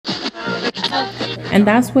And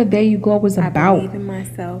that's what There You Glow is about. I believe in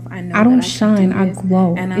myself. I know I don't that shine, I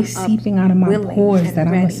glow. and it's seeping out of my pores that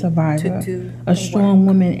I'm a survivor, a strong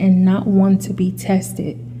woman, and not one to be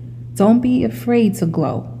tested. Don't be afraid to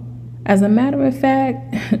glow. As a matter of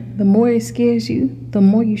fact, the more it scares you, the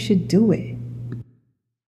more you should do it.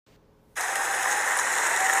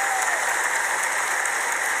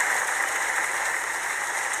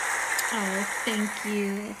 Oh,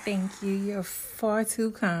 thank you. You're far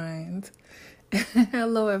too kind.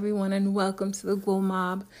 Hello, everyone, and welcome to the Glow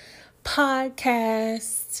Mob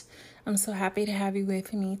podcast. I'm so happy to have you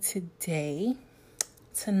with me today,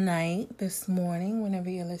 tonight, this morning, whenever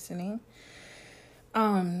you're listening.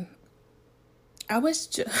 I was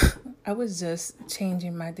just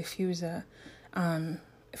changing my diffuser.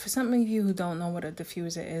 For some of you who don't know what a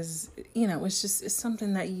diffuser is, it's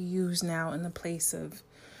something that you use now in the place of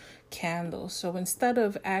candles. So instead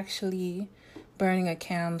of actually burning a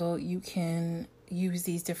candle, you can use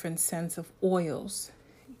these different scents of oils.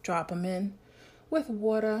 Drop them in with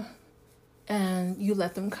water and you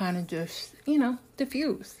let them kind of just,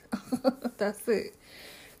 diffuse. That's it.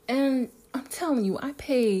 And I'm telling you, I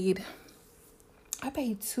paid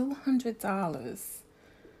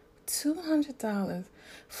 $200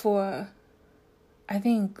 for, I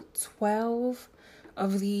think, 12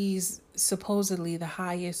 of these supposedly the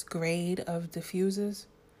highest grade of diffusers.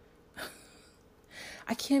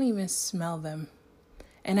 I can't even smell them.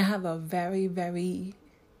 And I have a very, very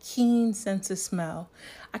keen sense of smell.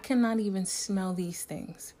 I cannot even smell these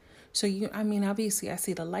things. So, obviously I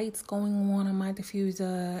see the lights going on my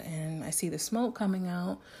diffuser and I see the smoke coming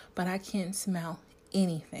out, but I can't smell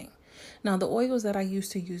anything. Now, the oils that I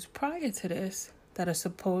used to use prior to this, that are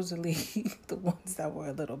supposedly the ones that were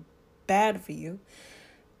a little bad for you,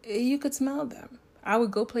 you could smell them. I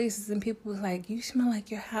would go places and people were like, you smell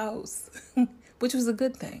like your house, which was a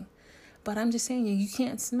good thing. But I'm just saying, you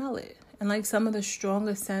can't smell it. And like some of the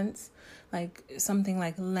stronger scents, like something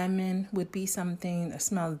like lemon would be something that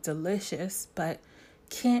smells delicious, but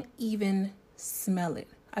can't even smell it.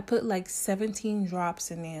 I put like 17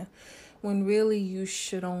 drops in there when really you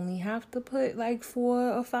should only have to put like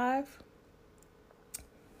 4 or 5.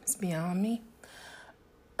 It's beyond me.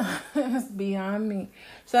 It's beyond me.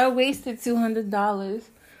 So I wasted $200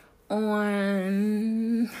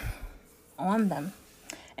 on them.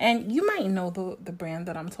 And you might know the brand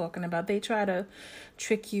that I'm talking about. They try to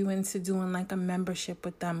trick you into doing like a membership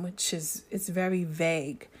with them, which it's very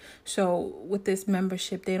vague. So with this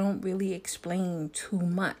membership, they don't really explain too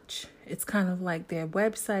much. It's kind of like their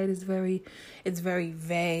website is very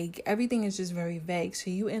vague. Everything is just very vague. So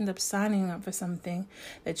you end up signing up for something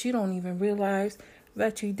that you don't even realize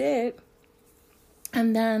that you did.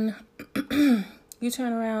 And then you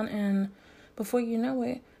turn around and before you know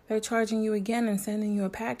it, they're charging you again and sending you a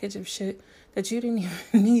package of shit that you didn't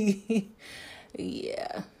even need.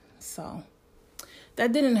 Yeah. So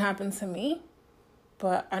that didn't happen to me,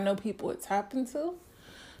 but I know people it's happened to.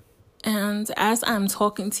 And as I'm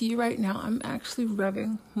talking to you right now, I'm actually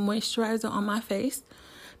rubbing moisturizer on my face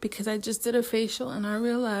because I just did a facial and I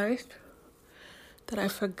realized that I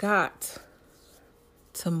forgot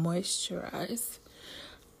to moisturize.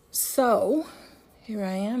 So here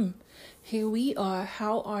I am. Here we are.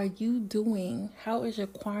 How are you doing? How is your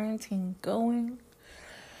quarantine going?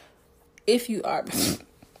 If you are,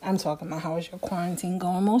 I'm talking about how is your quarantine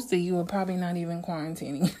going. Most of you are probably not even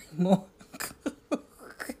quarantining anymore.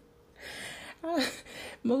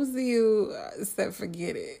 Most of you said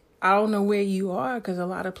forget it. I don't know where you are because a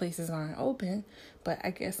lot of places aren't open. But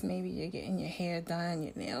I guess maybe you're getting your hair done,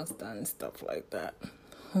 your nails done, stuff like that.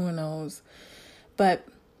 Who knows? But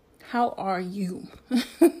how are you?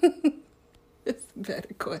 It's a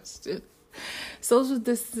better question. Social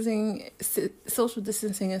distancing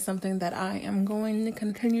is something that I am going to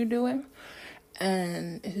continue doing,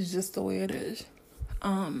 and it's just the way it is.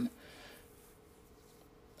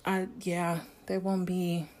 There won't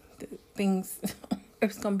be things.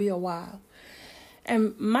 It's gonna be a while.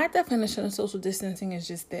 And my definition of social distancing is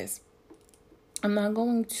just this: I'm not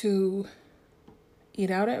going to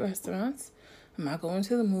eat out at restaurants. I'm not going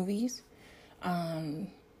to the movies.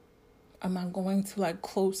 I'm not going to like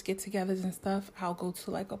close get-togethers and stuff. I'll go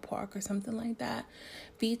to like a park or something like that.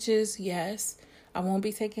 Beaches, yes. I won't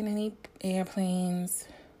be taking any airplanes.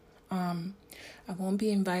 I won't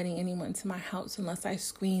be inviting anyone to my house unless I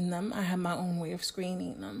screen them. I have my own way of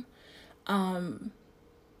screening them.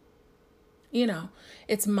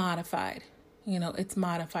 It's modified. It's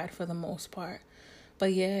modified for the most part.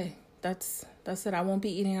 But yeah, that's it. I won't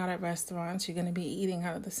be eating out at restaurants. You're going to be eating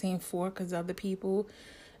out of the same fork as other people.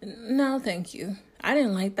 No, thank you. I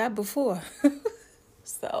didn't like that before.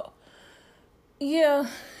 So, Yeah,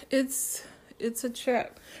 it's a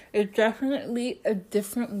trip. It's definitely a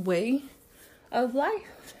different way of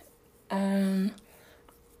life.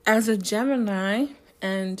 As a Gemini,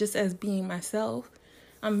 and just as being myself,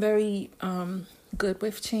 I'm very good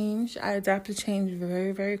with change. I adapt to change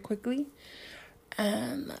very, very quickly,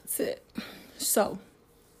 and that's it. So,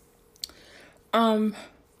 I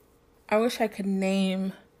wish I could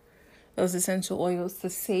name those essential oils to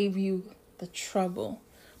save you the trouble,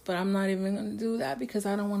 but I'm not even going to do that because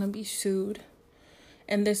I don't want to be sued.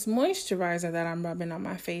 And this moisturizer that I'm rubbing on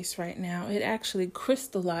my face right now, it actually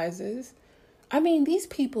crystallizes. I mean, these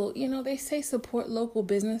people, they say support local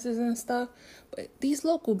businesses and stuff, but these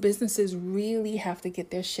local businesses really have to get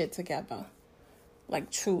their shit together. Like,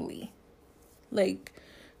 truly. Like,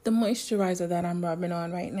 the moisturizer that I'm rubbing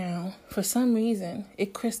on right now, for some reason,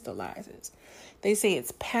 it crystallizes. They say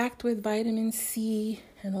it's packed with vitamin C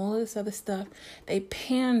and all this other stuff. They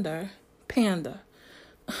pander.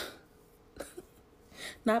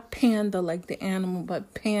 Not panda like the animal,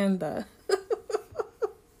 but panda.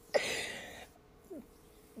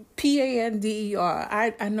 Pander.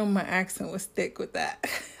 I know my accent was thick with that.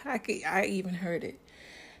 I even heard it.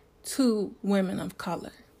 To women of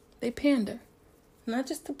color. They pander. Not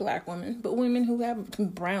just to black women, but women who have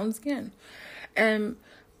brown skin. And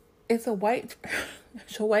it's a white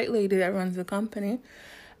lady that runs the company.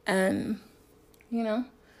 And,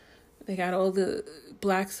 they got all the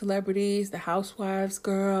black celebrities, the housewives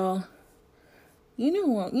girl. You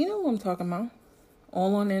know who I'm talking about.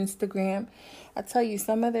 All on Instagram. I tell you,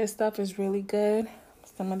 some of their stuff is really good.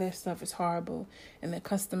 Some of their stuff is horrible. And their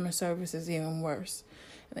customer service is even worse.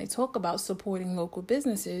 And they talk about supporting local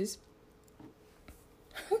businesses.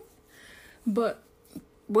 But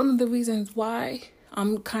one of the reasons why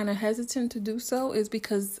I'm kind of hesitant to do so is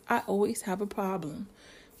because I always have a problem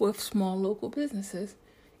with small local businesses,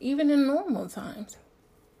 even in normal times.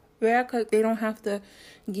 They don't have to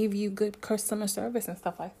give you good customer service and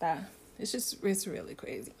stuff like that. It's really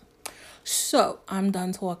crazy. So I'm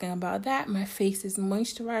done talking about that. My face is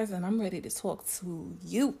moisturized and I'm ready to talk to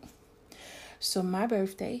you. So my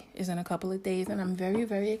birthday is in a couple of days and I'm very,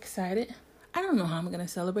 very excited. I don't know how I'm going to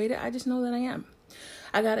celebrate it. I just know that I am.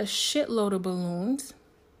 I got a shitload of balloons.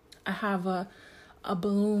 I have a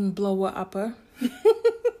balloon blower upper.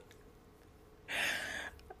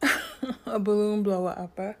 A balloon blower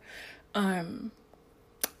upper.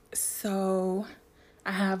 So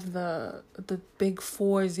I have the big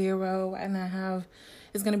 40 and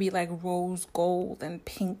it's going to be like rose gold and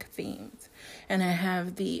pink themed. And I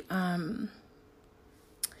have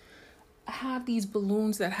I have these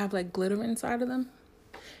balloons that have like glitter inside of them.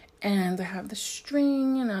 And I have the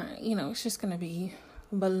string and it's just going to be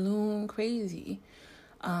balloon crazy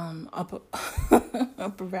up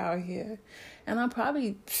around here. And I'll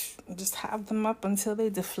probably just have them up until they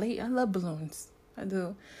deflate. I love balloons. I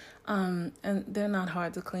do. And they're not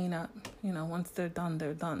hard to clean up. Once they're done,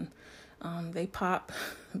 they're done. They pop.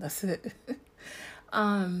 That's it.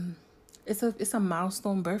 It's a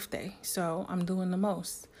milestone birthday, so I'm doing the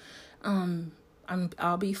most.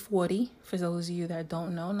 I'll be 40 for those of you that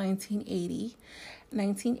don't know.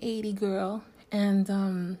 1980 girl,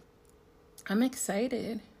 and I'm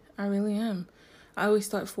excited. I really am. I always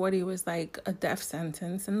thought 40 was like a death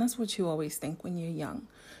sentence, and that's what you always think when you're young.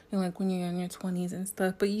 Like when you're in your 20s and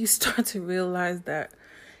stuff, but you start to realize that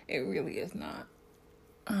it really is not.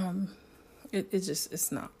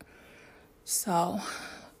 It's not. So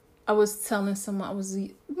I was telling someone,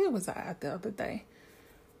 where was I at the other day?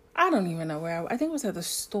 I don't even know where. I think it was at the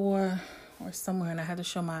store or somewhere, and I had to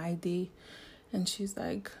show my ID. And she's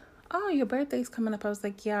like, "Oh, your birthday's coming up." I was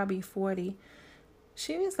like, "Yeah, I'll be 40.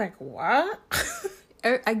 She was like, "What?"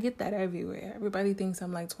 I get that everywhere. Everybody thinks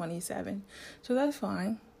I'm like 27. So that's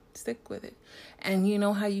fine. Stick with it. And you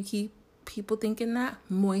know how you keep people thinking that?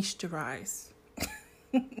 Moisturize.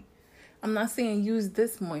 I'm not saying use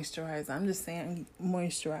this moisturizer. I'm just saying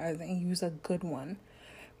moisturize and use a good one.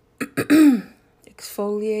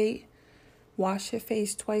 Exfoliate. Wash your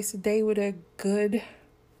face twice a day with a good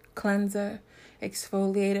cleanser.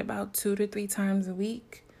 Exfoliate about 2 to 3 times a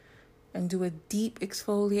week. And do a deep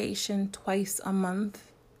exfoliation twice a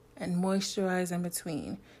month. And moisturize in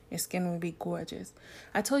between. Your skin will be gorgeous.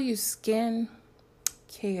 I told you skin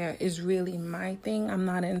care is really my thing. I'm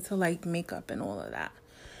not into like makeup and all of that.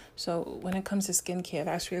 So when it comes to skincare,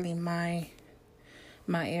 that's really my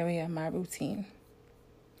area, my routine.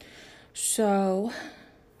 So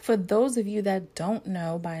for those of you that don't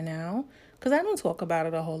know by now, because I don't talk about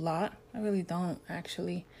it a whole lot. I really don't,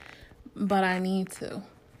 actually. But I need to.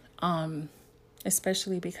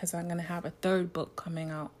 Especially because I'm going to have a 3rd book coming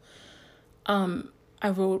out. I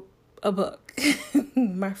wrote a book.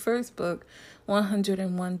 My first book,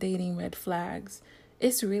 101 Dating Red Flags.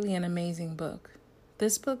 It's really an amazing book.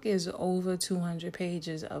 This book is over 200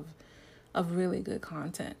 pages of really good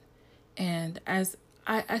content. And as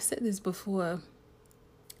I said this before,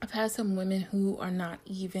 I've had some women who are not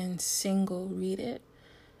even single read it.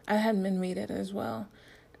 I had men read it as well.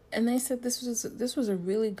 And they said this was a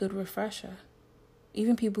really good refresher.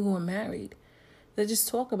 Even people who are married. They just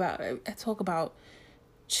talk about it. I talk about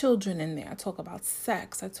children in there. I talk about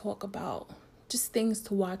sex. I talk about just things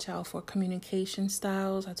to watch out for, communication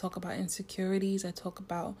styles. I talk about insecurities. I talk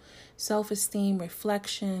about self-esteem,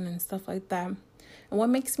 reflection, and stuff like that. And what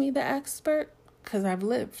makes me the expert? Because I've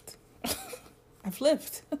lived. I've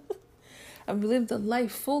lived. I've lived a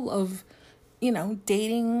life full of,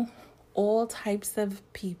 dating all types of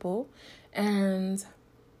people and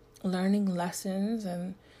learning lessons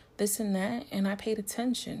and this and that. And I paid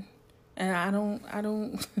attention. And I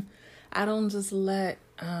don't just let,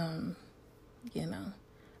 I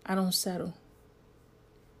don't settle.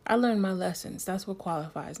 I learned my lessons. That's what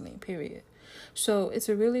qualifies me, period. So it's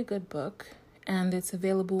a really good book, and it's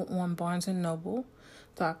available on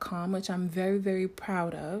BarnesandNoble.com, which I'm very, very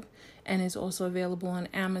proud of, and it's also available on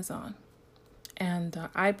Amazon. And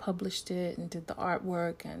I published it and did the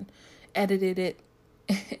artwork and edited it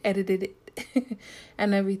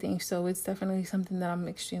and everything. So it's definitely something that I'm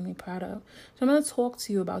extremely proud of. So I'm going to talk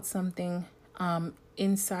to you about something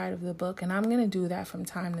inside of the book, and I'm going to do that from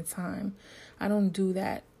time to time. I don't do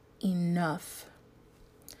that enough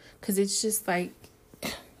because it's just like,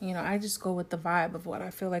 I just go with the vibe of what I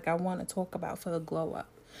feel like I want to talk about for the glow up.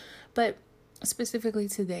 But specifically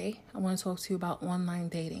today, I want to talk to you about online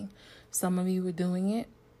dating. Some of you are doing it.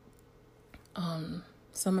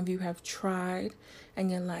 Some of you have tried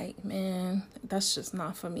and you're like, man, that's just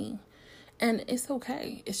not for me. And it's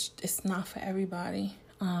okay. It's not for everybody.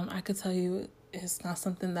 I could tell you it's not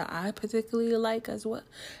something that I particularly like as well.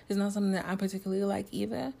 It's not something that I particularly like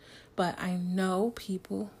either. But I know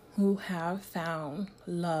people who have found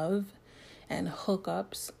love and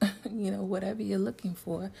hookups, whatever you're looking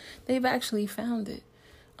for. They've actually found it.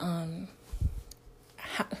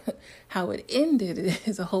 How it ended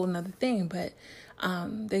is a whole nother thing, but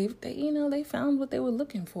they found what they were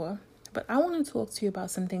looking for. But I want to talk to you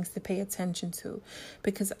about some things to pay attention to,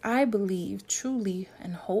 because I believe truly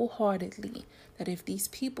and wholeheartedly that if these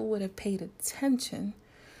people would have paid attention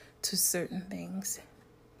to certain things,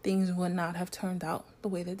 things would not have turned out the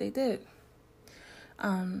way that they did.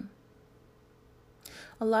 A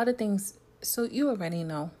lot of things, so you already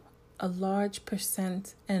know, a large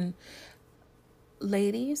percent, and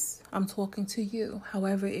ladies, I'm talking to you.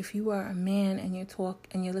 However, if you are a man and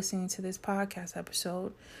you're listening to this podcast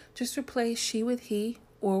episode, just replace she with he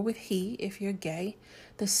or with he if you're gay.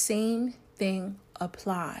 The same thing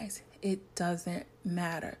applies. It doesn't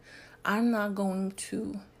matter. I'm not going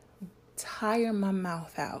to tire my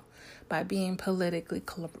mouth out by being politically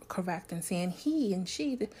correct and saying he and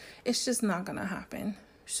she. It's just not going to happen.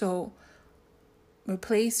 So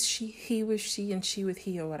replace he with she and she with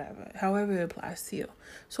he or whatever, however it applies to you.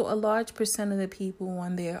 So a large percent of the people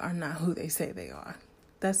on there are not who they say they are.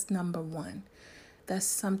 That's number one. That's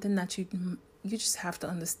something that you just have to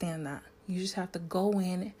understand that. You just have to go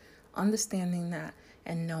in understanding that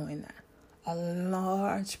and knowing that. A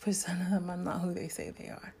large percent of them are not who they say they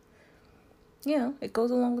are. It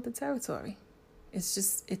goes along with the territory.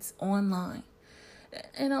 It's online.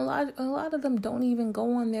 And a lot of them don't even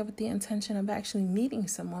go on there with the intention of actually meeting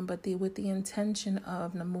someone, but with the intention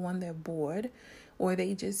of, number one, they're bored, or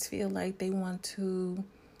they just feel like they want to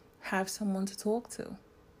have someone to talk to.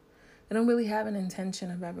 They don't really have an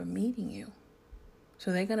intention of ever meeting you.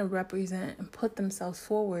 So they're going to represent and put themselves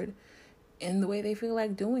forward in the way they feel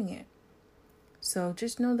like doing it. So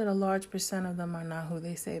just know that a large percent of them are not who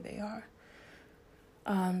they say they are.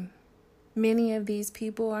 Many of these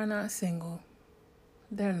people are not single.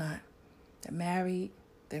 They're not. They're married.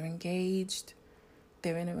 They're engaged.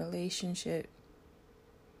 They're in a relationship.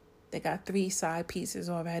 They got 3 side pieces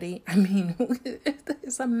already. I mean,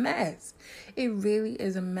 it's a mess. It really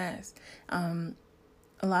is a mess. A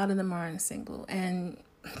lot of them aren't single. And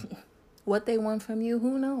what they want from you,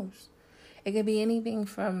 who knows? It could be anything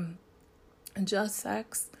from just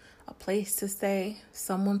sex, a place to stay,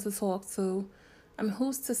 someone to talk to. I mean,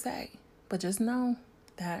 who's to say? But just know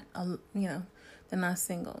that, they're not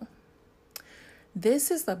single.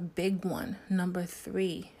 This is a big one, number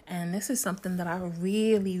 3. And this is something that I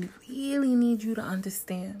really, really need you to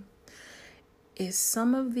understand. Is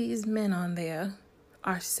some of these men on there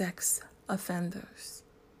are sex offenders.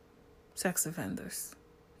 Sex offenders.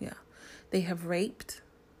 Yeah. They have raped.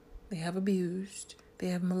 They have abused. They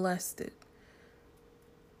have molested.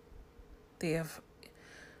 They've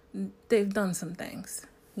done some things,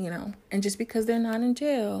 And just because they're not in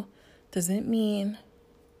jail doesn't mean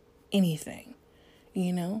anything,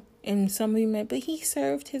 And some of you might, but he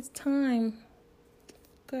served his time.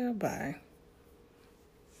 Girl, bye.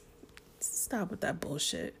 Stop with that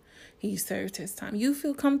bullshit. He served his time. You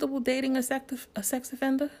feel comfortable dating a sex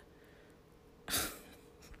offender?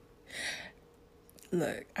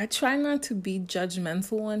 Look, I try not to be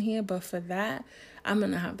judgmental on here, but for that, I'm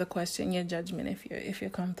gonna have to question your judgment if you're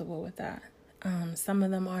comfortable with that. Some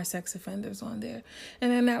of them are sex offenders on there,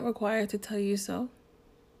 and they're not required to tell you so.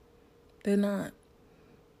 They're not.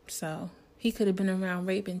 So he could have been around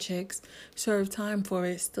raping chicks, served time for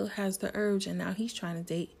it, still has the urge, and now he's trying to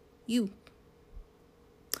date you.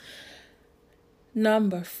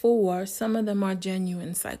 Number 4, some of them are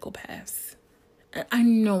genuine psychopaths. I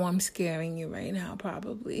know I'm scaring you right now,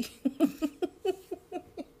 probably.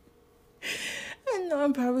 I know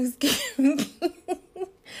I'm probably scaring you.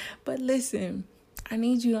 But listen, I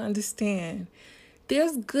need you to understand,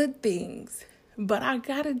 there's good things, but I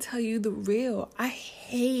gotta tell you the real. I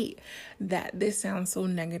hate that this sounds so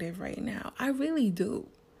negative right now. I really do.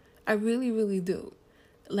 I really, really do.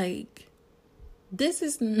 Like, this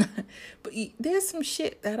is not, but there's some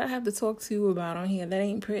shit that I have to talk to you about on here that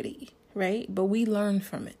ain't pretty, right? But we learn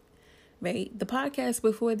from it, right? The podcast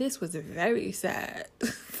before this was very sad.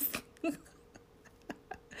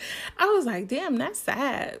 I was like, damn, that's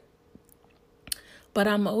sad. But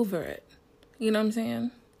I'm over it. You know what I'm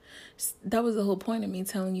saying? That was the whole point of me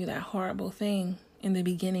telling you that horrible thing in the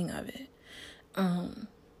beginning of it.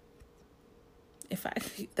 If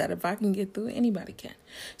I can get through it, anybody can.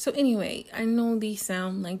 So anyway, I know these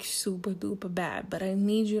sound like super duper bad, but I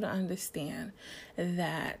need you to understand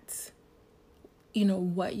that,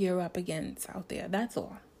 what you're up against out there. That's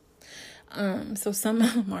all. So some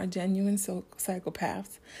of them are genuine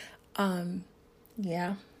psychopaths.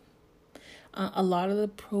 Yeah. A lot of the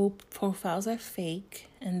profiles are fake,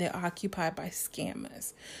 and they're occupied by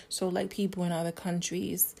scammers. So like people in other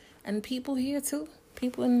countries and people here too.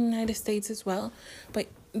 People in the United States as well. But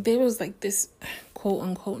there was like this quote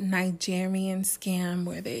unquote Nigerian scam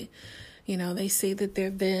where they, they say that they're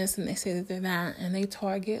this and they say that they're that, and they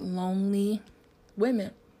target lonely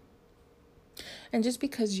women. And just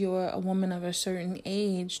because you're a woman of a certain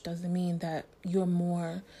age doesn't mean that you're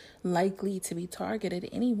more likely to be targeted.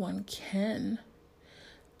 Anyone can.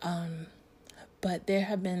 But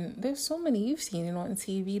there's so many, you've seen it on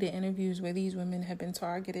TV, the interviews where these women have been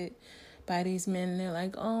targeted by these men. And they're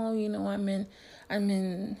like, oh, I'm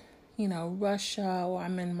in, Russia, or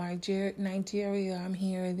I'm in Nigeria, I'm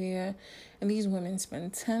here or there. And these women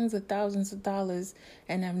spend tens of thousands of dollars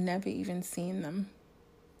and I've never even seen them.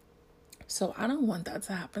 So I don't want that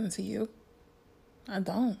to happen to you. I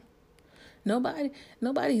don't.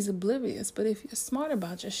 Nobody's oblivious, but if you're smart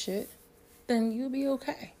about your shit, then you'll be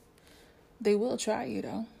okay. They will try you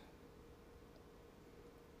though.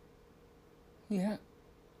 Yeah.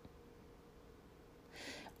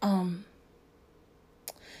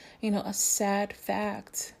 A sad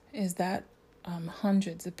fact is that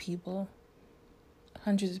hundreds of people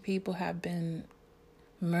have been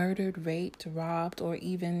murdered, raped, robbed, or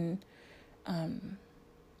even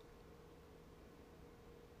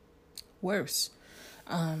worse.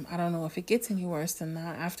 I don't know if it gets any worse than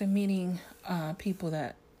that. After meeting people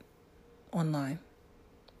that online,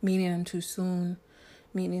 meeting them too soon,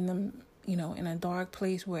 meeting them, in a dark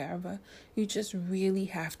place, wherever, you just really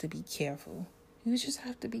have to be careful. You just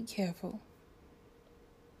have to be careful.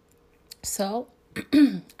 So,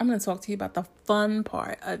 I'm going to talk to you about the fun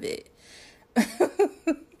part of it.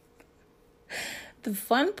 The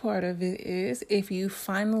fun part of it is if you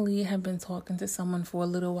finally have been talking to someone for a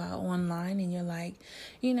little while online and you're like,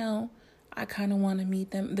 I kind of want to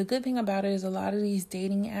meet them. The good thing about it is a lot of these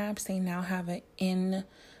dating apps, they now have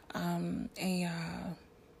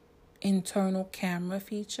internal camera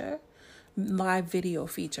feature, live video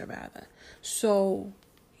feature rather. So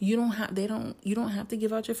you don't have to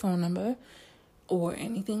give out your phone number or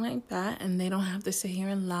anything like that, and they don't have to sit here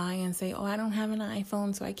and lie and say, oh, I don't have an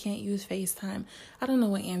iPhone, so I can't use FaceTime. I don't know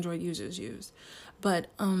what Android users use, but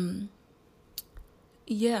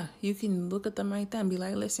yeah, you can look at them right there and be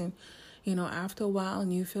like, listen, after a while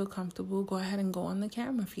and you feel comfortable, go ahead and go on the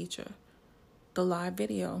camera feature, the live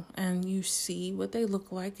video, and you see what they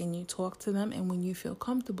look like and you talk to them. And when you feel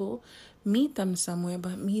comfortable, meet them somewhere,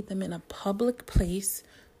 but meet them in a public place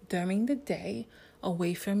during the day,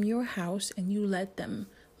 away from your house, and you let them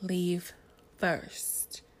leave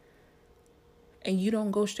first. And you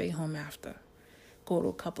don't go straight home after. Go to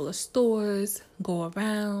a couple of stores, go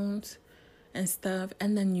around, and stuff,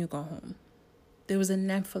 and then you go home. There was a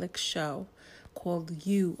Netflix show called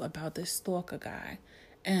You about this stalker guy.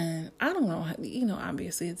 And I don't know,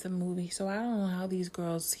 obviously it's a movie, so I don't know how these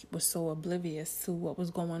girls were so oblivious to what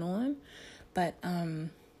was going on. But you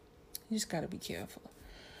just got to be careful.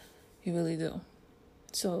 You really do.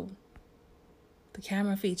 So the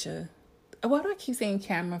camera feature. Why do I keep saying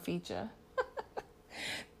camera feature?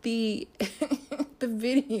 The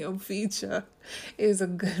video feature is a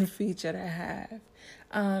good feature to have.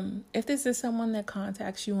 If this is someone that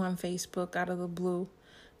contacts you on Facebook out of the blue,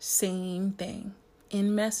 same thing.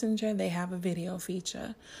 In Messenger, they have a video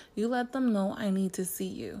feature. You let them know, I need to see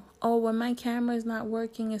you. Oh, when my camera is not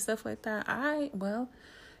working and stuff like that.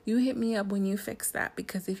 You hit me up when you fix that.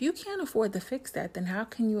 Because if you can't afford to fix that, then how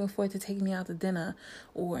can you afford to take me out to dinner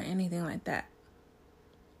or anything like that?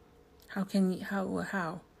 How?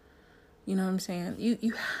 You know what I'm saying?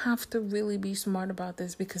 You have to really be smart about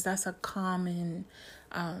this, because that's a common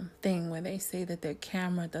thing where they say that their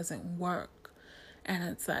camera doesn't work. And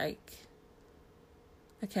it's like,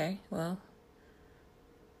 okay, well,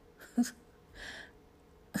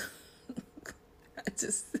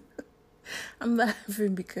 I'm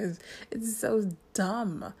laughing because it's so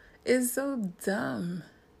dumb. It's so dumb.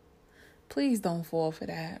 Please don't fall for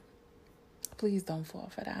that. Please don't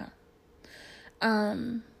fall for that.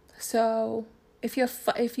 So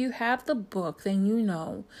if you have the book, then you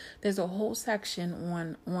know there's a whole section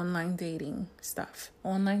on online dating stuff,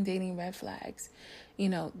 online dating red flags.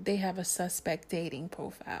 They have a suspect dating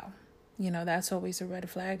profile. That's always a red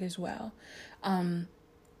flag as well.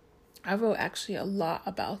 I wrote actually a lot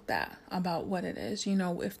about that, about what it is.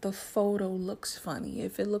 If the photo looks funny,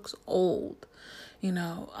 if it looks old, if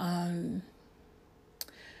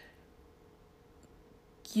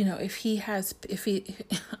he has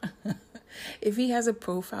a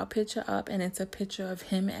profile picture up and it's a picture of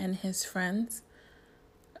him and his friends,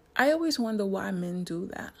 I always wonder why men do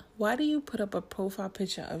that. Why do you put up a profile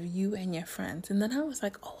picture of you and your friends? And then I was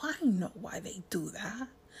like, oh, I know why they do that.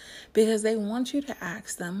 Because they want you to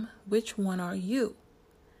ask them, which one are you?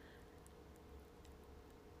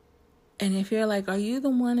 And if you're like, are you the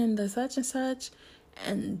one in the such and such?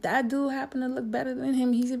 And that dude happened to look better than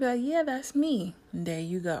him, he's gonna be like, yeah, that's me. And there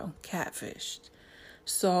you go, catfished.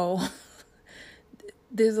 So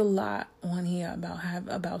there's a lot on here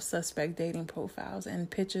about suspect dating profiles, and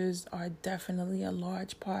pictures are definitely a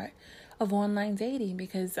large part of online dating,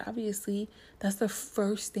 because obviously that's the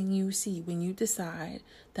first thing you see when you decide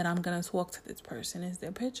that I'm gonna talk to this person is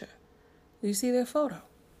their picture. You see their photo.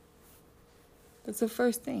 That's the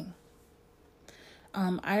first thing.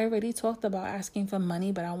 I already talked about asking for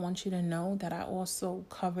money, but I want you to know that I also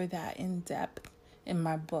cover that in depth in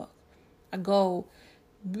my book. I go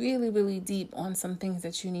really, really deep on some things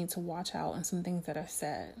that you need to watch out and some things that are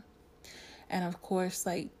said. And of course,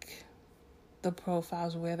 like the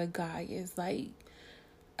profiles where the guy is like,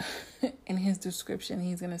 in his description,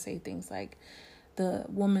 he's going to say things like, the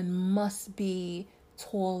woman must be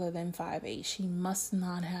taller than 5'8". She must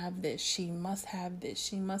not have this. She must have this.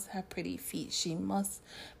 She must have pretty feet. She must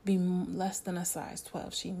be less than a size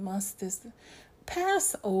 12. She must this.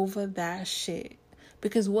 Pass over that shit.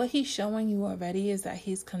 Because what he's showing you already is that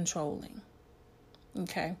he's controlling.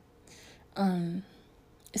 Okay?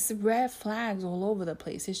 It's red flags all over the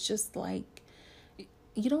place. It's just like,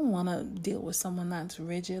 you don't want to deal with someone that's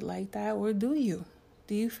rigid like that, or do you?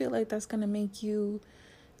 Do you feel like that's going to make you...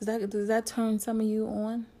 Does that turn some of you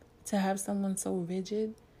on to have someone so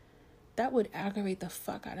rigid? That would aggravate the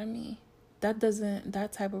fuck out of me. That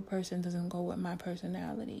type of person doesn't go with my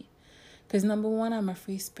personality. Because number one, I'm a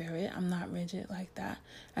free spirit. I'm not rigid like that.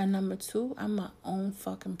 And number two, I'm my own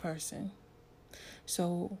fucking person.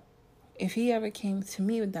 So if he ever came to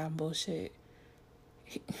me with that bullshit,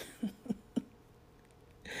 it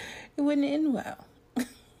wouldn't end well.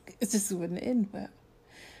 It just wouldn't end well.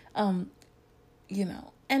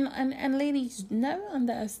 And ladies, never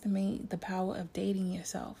underestimate the power of dating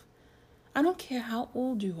yourself. I don't care how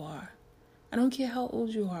old you are.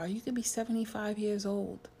 You could be 75 years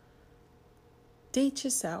old. Date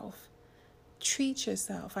yourself. Treat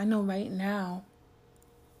yourself. I know right now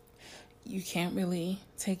you can't really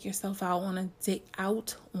take yourself out on a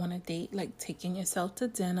date, like taking yourself to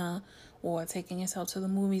dinner or taking yourself to the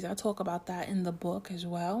movies. I talk about that in the book as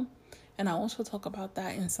well. And I also talk about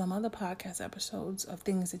that in some other podcast episodes of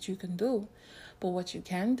things that you can do. But what you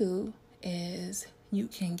can do is you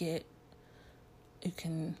can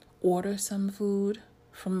order some food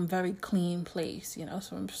from a very clean place,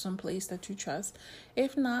 some place that you trust.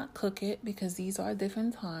 If not, cook it, because these are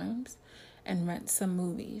different times. and rent some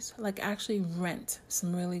movies. Like, actually rent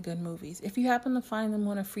some really good movies. If you happen to find them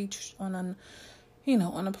on a free, on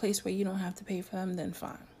a place where you don't have to pay for them, then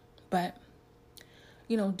fine. But,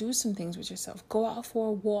 do some things with yourself. Go out for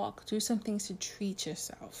a walk. Do some things to treat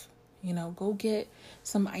yourself. Go get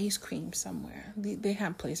some ice cream somewhere. They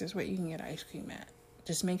have places where you can get ice cream at.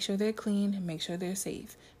 Just make sure they're clean and make sure they're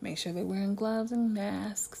safe. Make sure they're wearing gloves and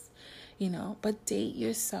masks. But date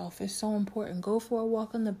yourself is so important. Go for a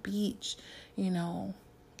walk on the beach.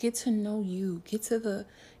 Get to know you. Get to the,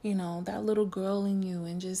 that little girl in you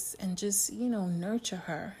and just nurture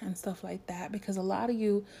her and stuff like that. Because a lot of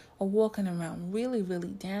you are walking around really,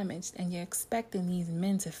 really damaged, and you're expecting these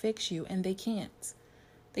men to fix you, and they can't.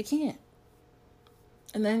 They can't.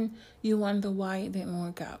 And then you wonder why it didn't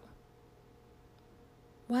work out.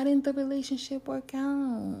 Why didn't the relationship work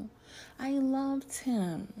out? I loved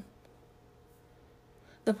him.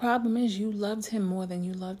 The problem is you loved him more than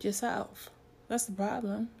you loved yourself. That's the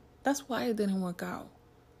problem. That's why it didn't work out.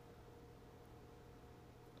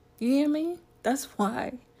 You hear me? That's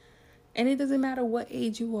why. And it doesn't matter what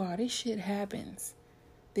age you are. This shit happens.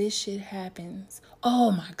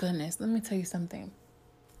 Oh my goodness. Let me tell you something.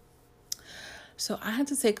 So I had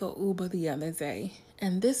to take an Uber the other day,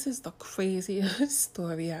 and this is the craziest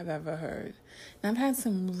story I've ever heard. And I've had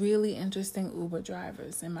some really interesting Uber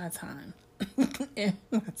drivers in my time.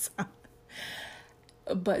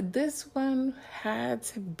 But this one had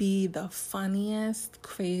to be the funniest,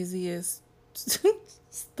 craziest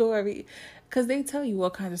story, because they tell you all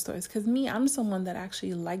kinds of stories. Because I'm someone that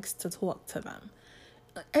actually likes to talk to them.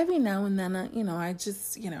 Every now and then, I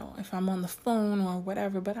just, if I'm on the phone or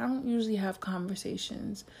whatever, but I don't usually have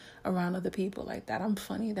conversations around other people like that. I'm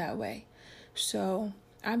funny that way. So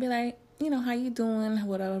I'd be like, how you doing?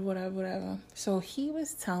 Whatever. So he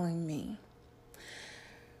was telling me,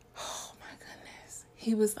 oh my goodness.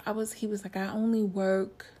 He was like, I only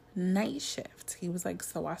work night shift. He was like,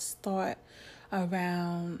 so I start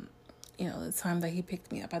around, the time that he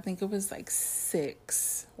picked me up. I think it was like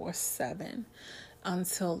 6 or 7.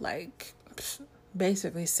 Until like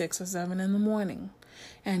basically 6 or 7 in the morning.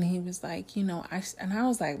 And he was like, I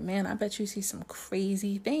was like, man, I bet you see some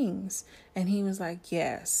crazy things. And he was like,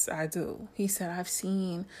 yes, I do. He said, I've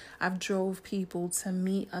drove people to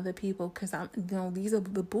meet other people because these are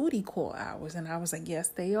the booty call hours. And I was like, yes,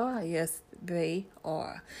 they are. Yes, they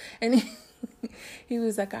are. And he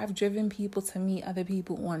was like, I've driven people to meet other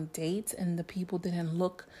people on dates, and the people didn't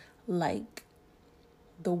look like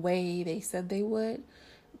the way they said they would.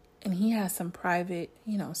 And he has some private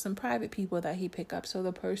people that he pick up. So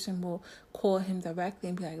the person will call him directly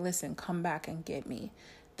and be like, listen, come back and get me.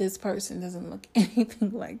 This person doesn't look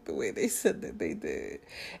anything like the way they said that they did.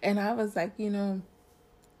 And I was like, the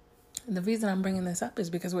reason I'm bringing this up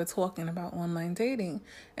is because we're talking about online dating.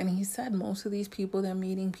 And he said most of these people, they're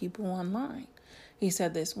meeting people online. He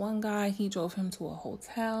said this one guy, he drove him to a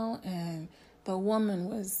hotel, and the woman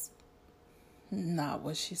was not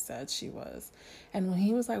what she said she was. And when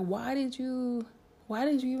he was like, why did you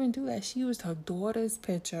even do that? She used her daughter's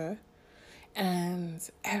picture and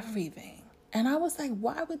everything. And I was like,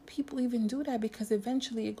 why would people even do that? Because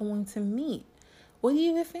eventually you're going to meet. What do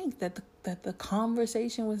you even think? That the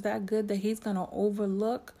conversation was that good that he's going to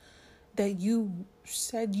overlook that you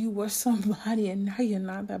said you were somebody and now you're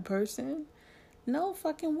not that person? No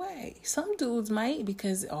fucking way. Some dudes might,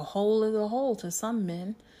 because a hole is a hole to some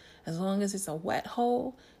men. As long as it's a wet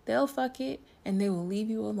hole, they'll fuck it and they will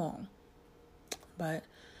leave you alone. But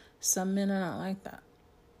some men are not like that.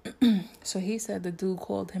 So he said the dude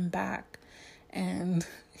called him back and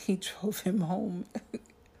he drove him home.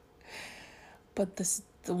 But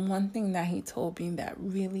the one thing that he told me that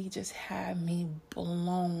really just had me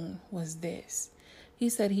blown was this. He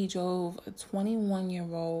said he drove a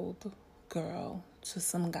 21-year-old girl to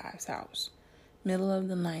some guy's house, middle of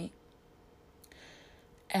the night.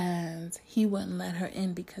 And he wouldn't let her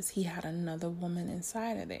in because he had another woman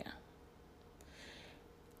inside of there.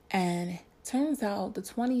 And turns out the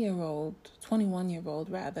 21-year-old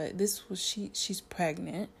rather, she's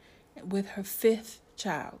pregnant with her 5th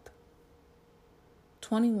child.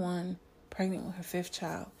 21, pregnant with her 5th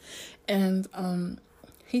child. And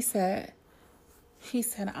he said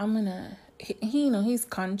he's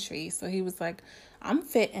country, so he was like, I'm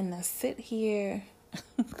fitting to sit here.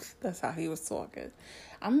 That's how he was talking.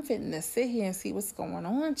 I'm fitting to sit here and see what's going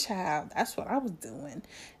on, child. That's what I was doing.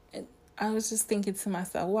 And I was just thinking to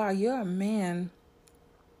myself, wow, you're a man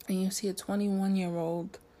and you see a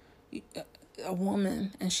 21-year-old, a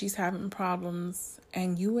woman, and she's having problems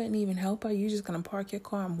and you wouldn't even help her. You're just going to park your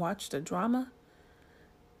car and watch the drama?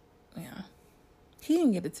 Yeah. He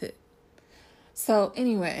didn't get a tip. So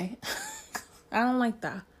anyway, I don't like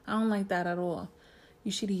that. I don't like that at all.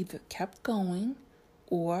 You should either kept going,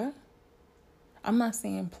 or I'm not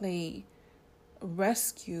saying play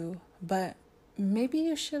rescue, but maybe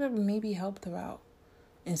you should have maybe helped her out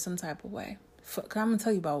in some type of way. I'm going to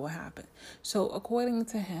tell you about what happened. So according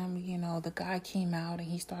to him, the guy came out and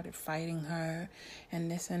he started fighting her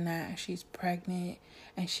and this and that. And she's pregnant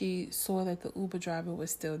and she saw that the Uber driver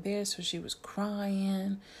was still there. So she was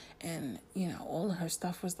crying and, all of her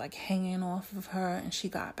stuff was like hanging off of her. And she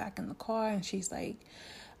got back in the car and she's like,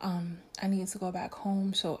 I need to go back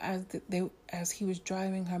home. So as he was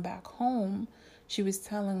driving her back home, she was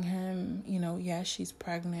telling him, yes, she's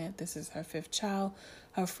pregnant. This is her 5th child.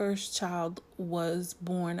 Her first child was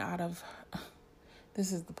born out of,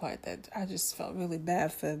 this is the part that I just felt really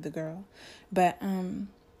bad for the girl. But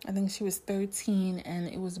I think she was 13 and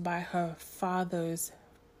it was by her father's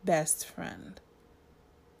best friend.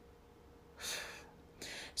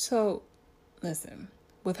 So, listen,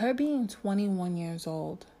 with her being 21 years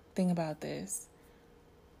old, think about this.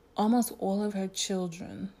 Almost all of her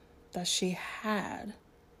children that she had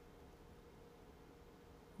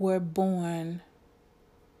were born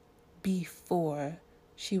before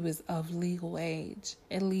she was of legal age,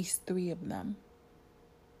 at least 3 of them.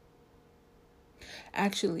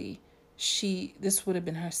 Actually, this would have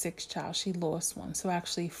been her 6th child. She lost one. So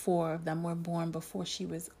actually 4 of them were born before she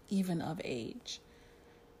was even of age.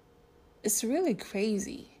 It's really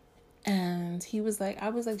crazy. And he was like, I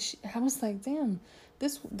was like, damn,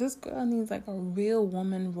 this girl needs like a real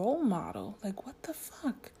woman role model. Like, what the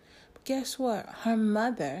fuck? But guess what? Her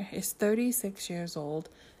mother is 36 years old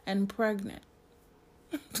and pregnant.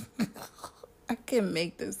 I can't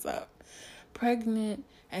make this up. Pregnant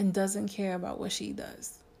and doesn't care about what she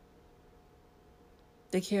does.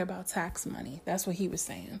 They care about tax money. That's what he was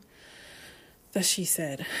saying. That she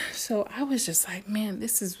said. So I was just like, man,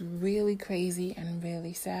 this is really crazy and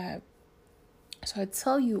really sad. So I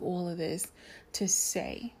tell you all of this to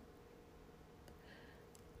say,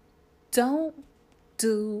 don't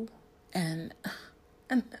do, and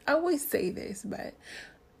I always say this, but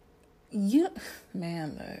look,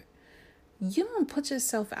 you don't put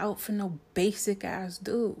yourself out for no basic ass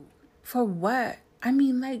dude. For what? I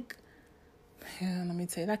mean, like, let me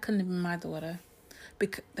tell you, that couldn't have been my daughter.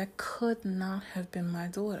 Because that could not have been my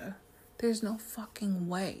daughter. There's no fucking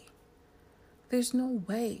way. There's no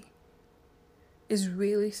way. It's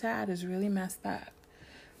really sad. It's really messed up.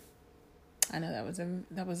 I know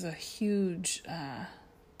that was a huge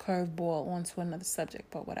curveball onto another subject,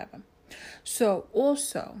 but whatever. So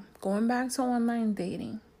also, going back to online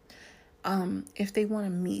dating, if they want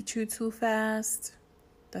to meet you too fast,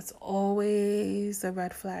 that's always a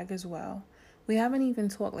red flag as well. We haven't even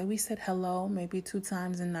talked. Like, we said hello maybe 2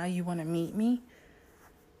 times and now you want to meet me?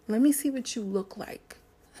 Let me see what you look like.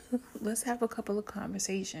 Let's have a couple of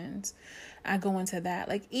conversations. I go into that.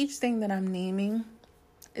 Like, each thing that I'm naming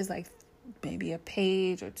is like maybe a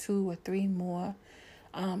page or 2 or 3 more.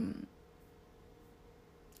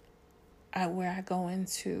 Where I go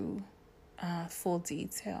into full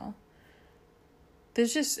detail.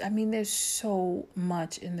 There's so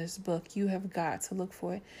much in this book. You have got to look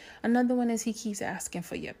for it. Another one is he keeps asking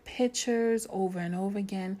for your pictures over and over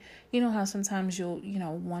again. You know how sometimes you'll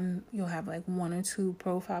have like 1 or 2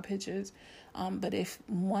 profile pictures. But if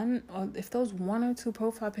those 1 or 2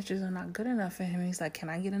 profile pictures are not good enough for him, he's like, can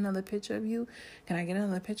I get another picture of you? Can I get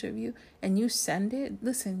another picture of you? And you send it.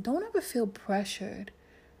 Listen, don't ever feel pressured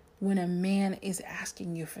when a man is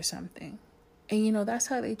asking you for something. And, that's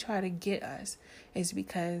how they try to get us, is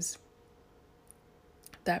because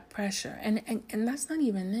that pressure. And that's not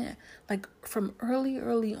even it. Like, from early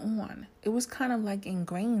on, it was kind of like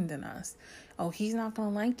ingrained in us. Oh, he's not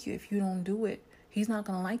going to like you if you don't do it. He's not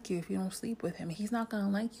going to like you if you don't sleep with him. He's not going to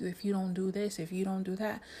like you if you don't do this, if you don't do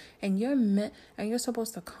that. And you're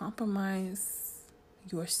supposed to compromise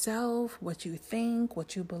yourself, what you think,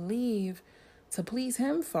 what you believe, to please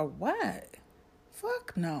him for what?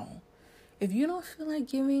 Fuck no. If you don't feel like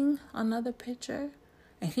giving another picture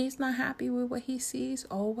and he's not happy with what he sees,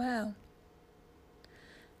 oh well.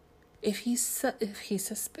 If he's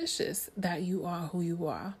suspicious that you are who you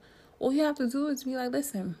are, all you have to do is be like,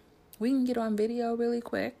 listen, we can get on video really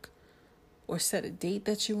quick, or set a date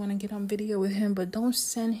that you want to get on video with him, but don't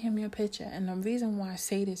send him your picture. And the reason why I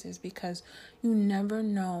say this is because you never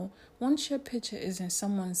know. Once your picture is in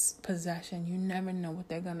someone's possession, you never know what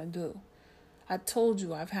they're going to do. I told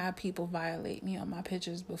you I've had people violate me on my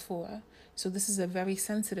pictures before. So this is a very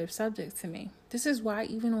sensitive subject to me. This is why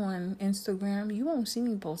even on Instagram, you won't see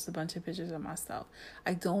me post a bunch of pictures of myself.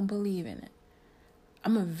 I don't believe in it.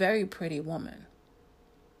 I'm a very pretty woman.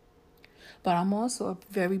 But I'm also a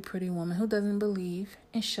very pretty woman who doesn't believe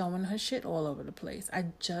in showing her shit all over the place. I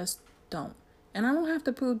just don't. And I don't have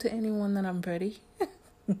to prove to anyone that I'm pretty.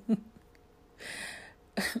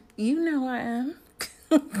 You know I am.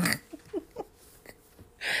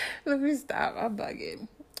 Let me stop. I'm bugging.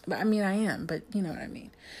 But I mean, I am, but you know what I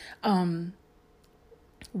mean.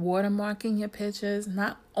 Watermarking your pictures.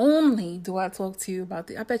 Not only do I talk to you about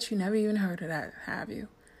I bet you never even heard of that, have you?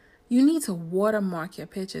 You need to watermark your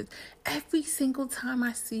pictures. Every single time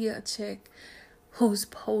I see a chick who's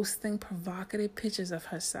posting provocative pictures of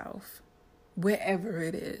herself, wherever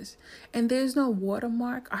it is, and there's no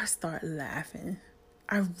watermark, I start laughing.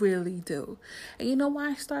 I really do. And you know why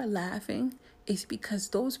I start laughing? It's because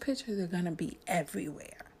those pictures are going to be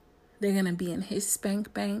everywhere. They're going to be in his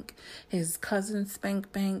spank bank, his cousin's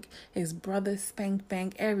spank bank, his brother's spank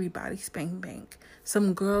bank, everybody's spank bank.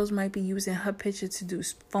 Some girls might be using her picture to do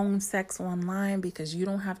phone sex online because you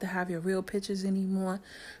don't have to have your real pictures anymore.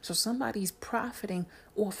 So somebody's profiting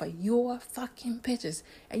off of your fucking pictures.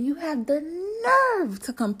 And you have the nerve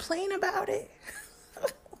to complain about it.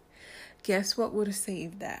 Guess what would have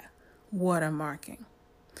saved that? Watermarking.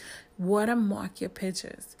 Watermark your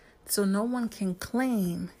pictures so no one can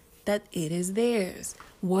claim that it is theirs.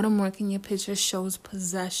 Watermarking your picture shows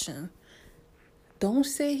possession. Don't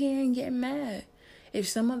sit here and get mad if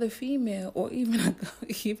some other female or even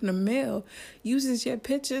a male uses your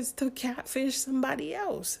pictures to catfish somebody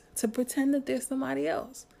else, to pretend that they're somebody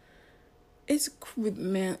else. It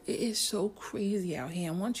is so crazy out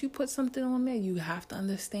here. And once you put something on there, you have to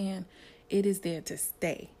understand it is there to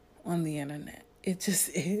stay on the internet. It just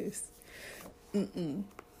is. Nope.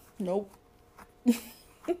 Nope.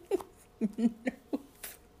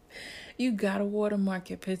 You gotta watermark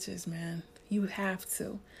your pictures, man. You have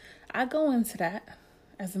to. I go into that.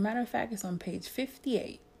 As a matter of fact, it's on page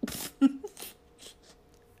 58.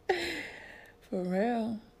 For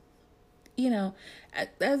real. You know,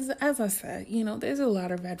 as I said, you know, there's a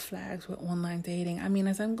lot of red flags with online dating. I mean,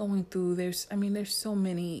 as I'm going through, there's so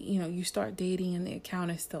many, you know, you start dating and the account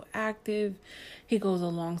is still active. He goes a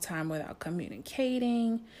long time without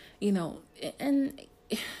communicating, you know, and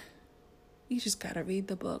you just got to read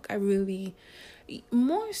the book.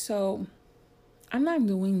 More so, I'm not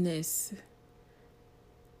doing this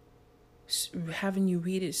having you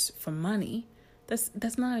read it for money.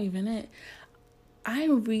 That's not even it. I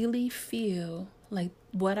really feel like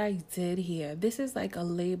what I did here, this is like a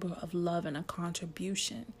labor of love and a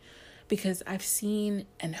contribution, because I've seen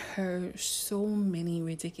and heard so many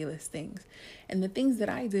ridiculous things. And the things that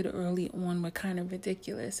I did early on were kind of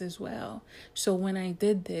ridiculous as well. So when I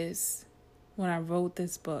did this, when I wrote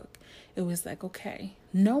this book, it was like, okay,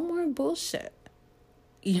 no more bullshit,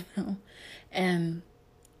 you know? And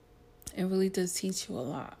it really does teach you a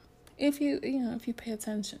lot if you pay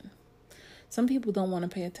attention. Some people don't want to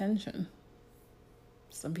pay attention.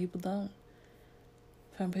 Some people don't.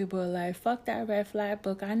 Some people are like, fuck that red flag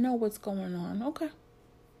book. I know what's going on. Okay.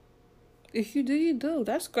 If you do, you do.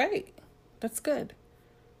 That's great. That's good.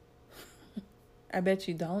 I bet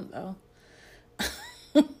you don't, though.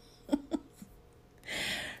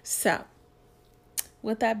 So,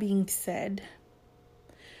 with that being said,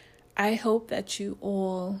 I hope that you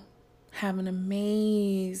all have an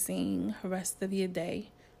amazing rest of your day.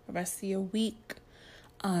 Rest of your week.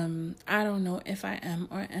 I don't know if I am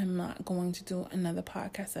or am not going to do another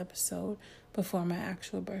podcast episode before my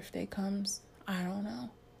actual birthday comes. I don't know.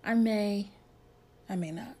 I may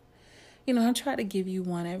not. You know, I try to give you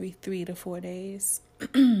one every 3 to 4 days.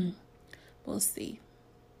 We'll see.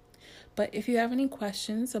 But if you have any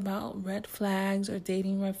questions about red flags or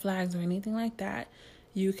dating red flags or anything like that,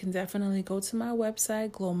 you can definitely go to my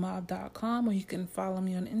website, glowmob.com, or you can follow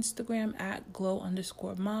me on Instagram at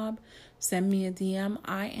glow_mob. Send me a DM.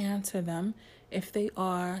 I answer them if they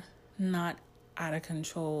are not out of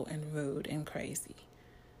control and rude and crazy.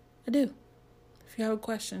 I do. If you have a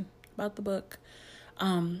question about the book.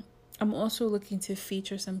 I'm also looking to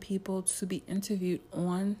feature some people to be interviewed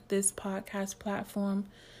on this podcast platform.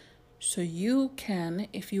 So you can,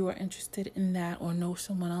 if you are interested in that or know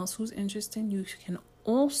someone else who's interested, you can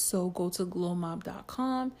also go to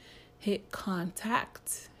glowmob.com, hit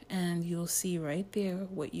contact, and you'll see right there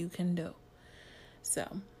what you can do. So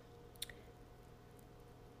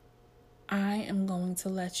I am going to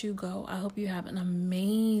let you go. I hope you have an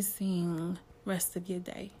amazing rest of your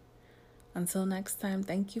day. Until next time,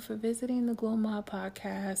 thank you for visiting the Glow Mob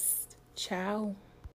Podcast. Ciao.